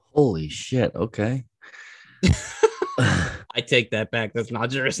 Holy shit. Okay. I take that back. That's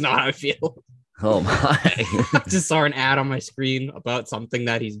not how I feel. Oh my. I just saw an ad on my screen about something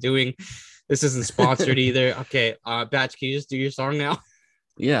that he's doing. This isn't sponsored either. Okay, Batch, can you just do your song now?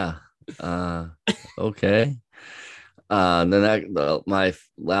 Yeah. Okay. My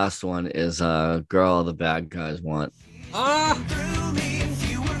last one is Girl All the Bad Guys Want. Through me, if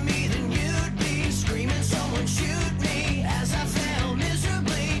you were me, then you'd be screaming, someone shoot me, as I fell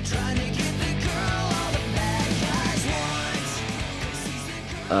miserably, trying to get the girl all the bad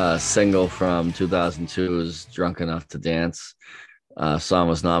guys want. Single from 2002 is Drunk Enough to Dance. Song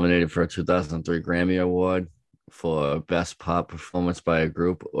was nominated for a 2003 Grammy Award for Best Pop Performance by a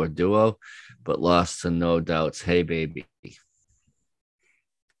Group or Duo, but lost to No Doubt's Hey Baby. It's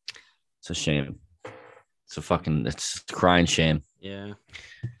a shame. It's a crying shame. Yeah.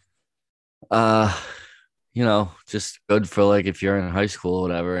 Just good for like if you're in high school or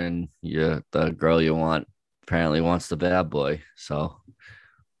whatever, and the girl you want apparently wants the bad boy. So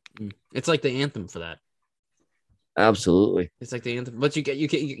It's like the anthem for that. absolutely. It's like the anthem, but you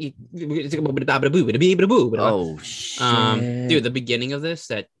Oh shit. dude, the beginning of this,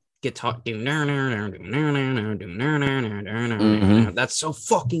 that guitar, that's so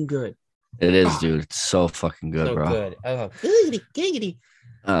fucking good. It is, dude. It's so fucking good, So bro. good. Giggity.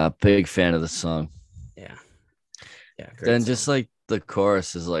 Big fan of the song. Yeah. Great Then song. just like the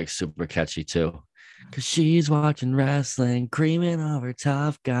chorus is like super catchy too. Cause she's watching wrestling, creaming over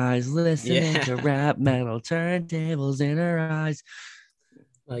tough guys, listening Yeah. to rap metal, turntables in her eyes.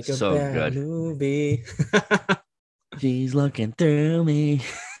 like a so bad good. movie. She's looking through me,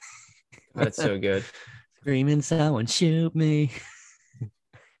 That's so good. screaming, someone shoot me.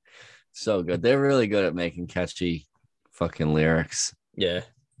 So good. They're really good at making catchy fucking lyrics Yeah,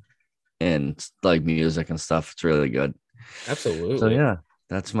 and like music and stuff. It's really good. absolutely. So yeah,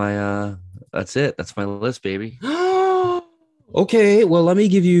 that's it. That's my list, baby. Okay, well, let me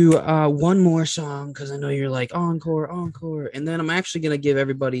give you one more song because I know you're like encore, and then I'm actually gonna give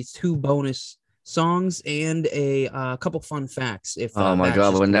everybody 2 bonus songs and a couple fun facts. If Oh my Batch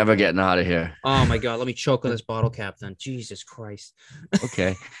god, is we're cool. never getting out of here. Oh my god, let me choke on this bottle cap then. Jesus Christ.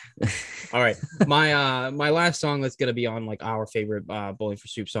 Okay. All right, my last song that's gonna be on like our favorite Bowling for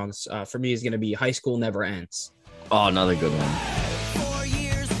Soup songs for me is gonna be High School Never Ends. Oh, another good one. 4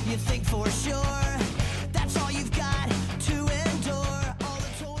 years, you think for sure, that's all you've got to endure, all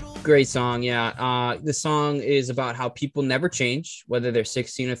the total Great song, yeah. The song is about how people never change, whether they're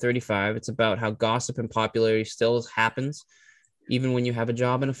 16 or 35. It's about how gossip and popularity still happens, even when you have a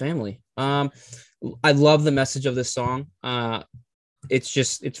job and a family. I love the message of this song.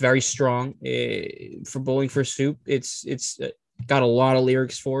 It's very strong. For Bowling for Soup, it's got a lot of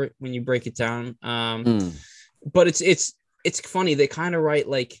lyrics for it when you break it down. But it's funny. They kind of write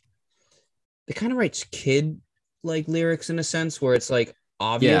kid like lyrics in a sense where it's like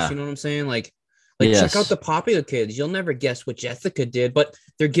obvious, you know what I'm saying? Like check out the popular kids. You'll never guess what Jessica did, but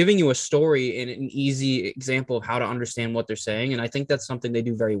they're giving you a story and an easy example of how to understand what they're saying. And I think that's something they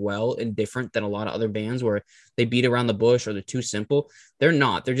do very well and different than a lot of other bands where they beat around the bush or they're too simple. They're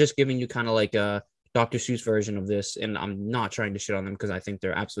not. They're just giving you kind of like a Dr. Seuss version of this. And I'm not trying to shit on them because I think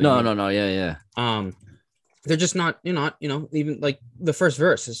they're absolutely No. Yeah. They're just not, even like the first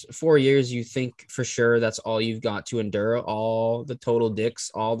verse is 4 years. You think for sure that's all you've got to endure, all the total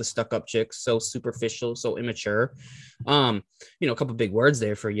dicks, all the stuck up chicks, so superficial, so immature. A couple big words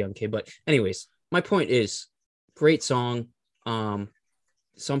there for a young kid. But anyways, my point is great song.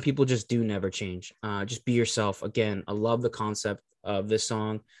 Some people just do never change. Just be yourself. Again, I love the concept of this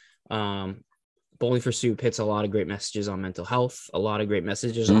song. Bowling for Soup hits a lot of great messages on mental health, a lot of great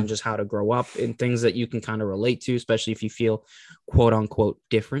messages on just how to grow up and things that you can kind of relate to, especially if you feel quote unquote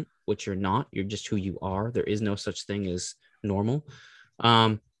different, which you're not. You're just who you are. There is no such thing as normal.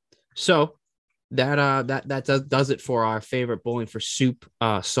 So that does it for our favorite Bowling for Soup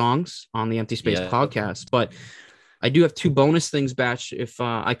songs on the Empty Space podcast. But I do have two bonus things, Batch, if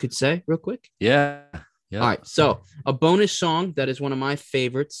I could say real quick. Yeah. All right. So a bonus song that is one of my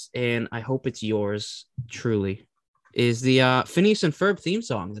favorites, and I hope it's yours truly, is the Phineas and Ferb theme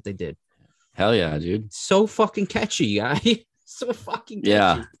song that they did. Hell yeah, dude. So fucking catchy, guy. So fucking catchy.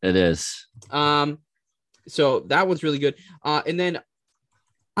 Yeah, it is. So that one's really good. And then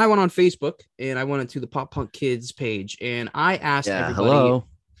I went on Facebook and I went into the Pop Punk Kids page and I asked everybody.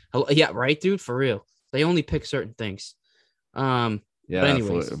 Hello. Yeah, right, dude. For real. They only pick certain things. Yeah,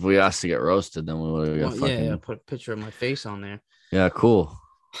 anyways, if we asked to get roasted, then we would have got fucking... Yeah, put a picture of my face on there. Yeah, cool.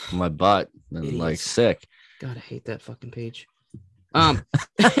 My butt and Idiots. like sick. God, I hate that fucking page. Anyways,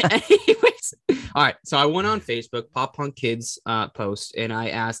 all right. So I went on Facebook, Pop Punk Kids post, and I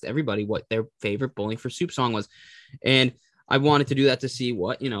asked everybody what their favorite Bowling for Soup song was, and I wanted to do that to see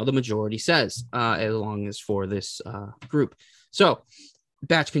what the majority says, as long as for this group. So,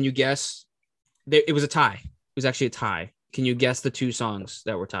 Batch, can you guess? It was a tie. It was actually a tie. Can you guess the two songs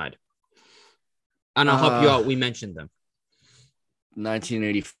that were tied? And I'll help you out. We mentioned them.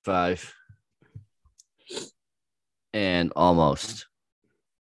 1985 and Almost.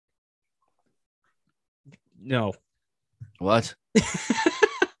 No. What?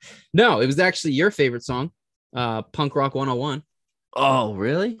 No, it was actually your favorite song, Punk Rock 101. Oh,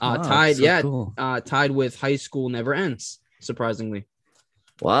 really? Tied, so cool. Tied with High School Never Ends, surprisingly.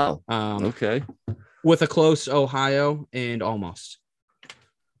 Wow. Okay. With a close Ohio and Almost.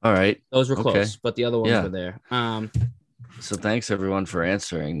 All right. Those were close, but the other ones were there. So thanks everyone for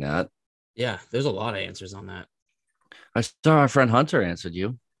answering that. Yeah, there's a lot of answers on that. I saw our friend Hunter answered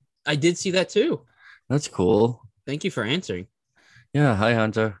you. I did see that too. That's cool. Thank you for answering. Yeah. Hi,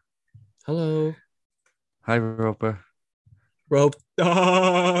 Hunter. Hello. Hi, Roper. Rope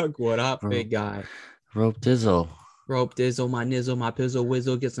Dog. What up, big guy? Rope Dizzle. Rope Dizzle, my nizzle, my pizzle,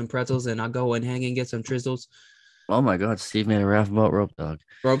 whizzle, get some pretzels, and I'll go and hang and get some trizzles. Oh my God, Steve made a rap about Rope Dog.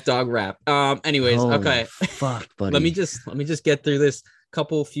 Rope Dog rap. Anyways, Holy okay. Fuck, buddy. let me just get through this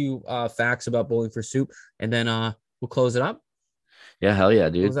few facts about Bowling for Soup, and then we'll close it up. Yeah, hell yeah,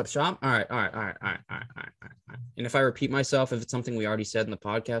 dude. Close up shop. All right. And if I repeat myself, if it's something we already said in the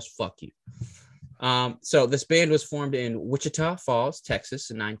podcast, fuck you. So this band was formed in Wichita Falls, Texas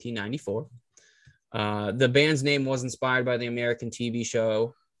in 1994. The band's name was inspired by the American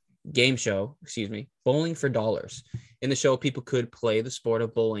game show, Bowling for Dollars. In the show, people could play the sport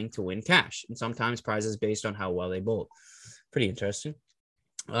of bowling to win cash, and sometimes prizes based on how well they bowled. Pretty interesting.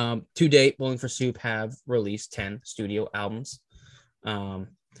 To date, Bowling for Soup have released 10 studio albums. What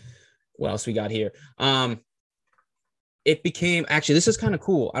else we got here? It became, actually, this is kind of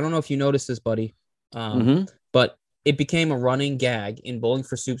cool. I don't know if you noticed this, buddy, but it became a running gag in Bowling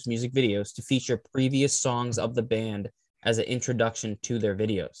for Soup's music videos to feature previous songs of the band as an introduction to their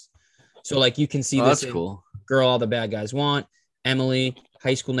videos. So like you can see this in cool. Girl All the Bad Guys Want, Emily,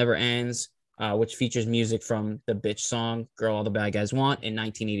 High School Never Ends, which features music from the Bitch song Girl All the Bad Guys Want in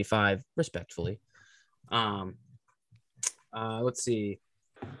 1985, respectfully. Let's see.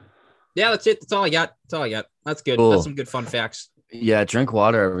 Yeah, that's it. That's all I got. That's good. Cool. That's some good fun facts. Yeah, drink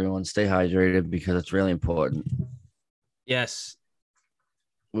water, everyone. Stay hydrated because it's really important. Yes.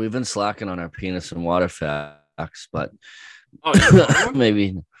 we've been slacking on our penis and water facts, but Oh, you want one?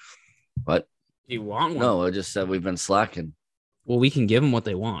 maybe. What? Do you want one? No, I just said we've been slacking. Well, we can give them what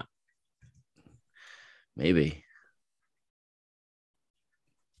they want. Maybe.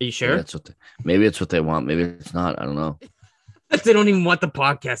 Are you Maybe sure? maybe it's what they want. Maybe it's not. I don't know. They don't even want the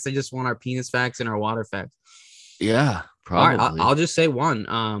podcast. They just want our penis facts and our water facts. Yeah, All right, probably. I'll just say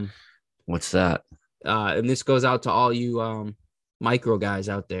one. What's that? And this goes out to all you micro guys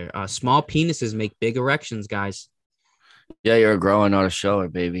out there. Small penises make big erections, guys. Yeah, you're a grower, not a shower,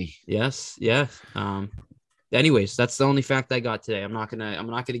 baby. Yes. Anyways, that's the only fact I got today. I'm not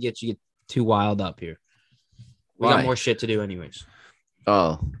gonna get you too wild up here. We Why? got more shit to do, anyways.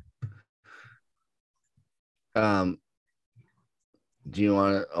 Oh. Do you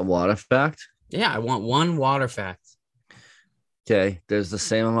want a water fact? Yeah, I want one water fact. Okay, there's the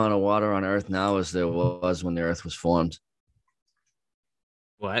same amount of water on Earth now as there was when the Earth was formed.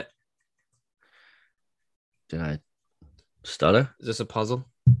 What? Did I stutter? Is this a puzzle?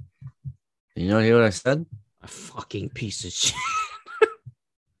 Did you not hear what I said? A fucking piece of shit.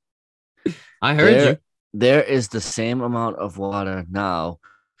 I heard you. There is the same amount of water now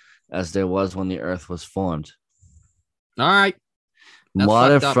as there was when the Earth was formed. All right. That's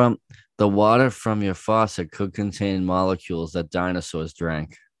Water fucked up. from the water from your faucet could contain molecules that dinosaurs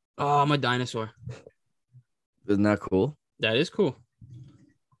drank. Oh, I'm a dinosaur. Isn't that cool? That is cool.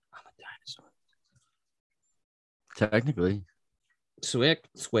 I'm a dinosaur. Technically,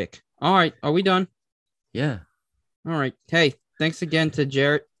 Swick. All right. Are we done? yeah. All right. Hey, thanks again to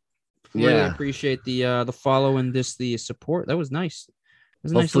Jarrett. Really Yeah. appreciate the follow and the support. That was nice. It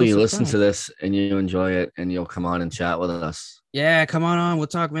was a nice Hopefully you little listen to surprise. this and you enjoy it and you'll come on and chat with us. Yeah, come on. We'll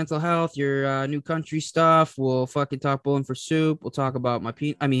talk mental health, your new country stuff. We'll fucking talk Bowling for Soup. We'll talk about my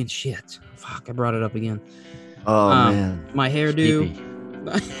shit. Fuck, I brought it up again. Oh Man, man. my hairdo.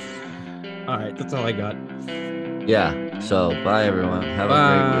 Sleepy. All right, that's all I got. Yeah. So bye everyone. Have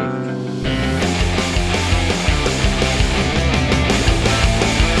a great week. Bye.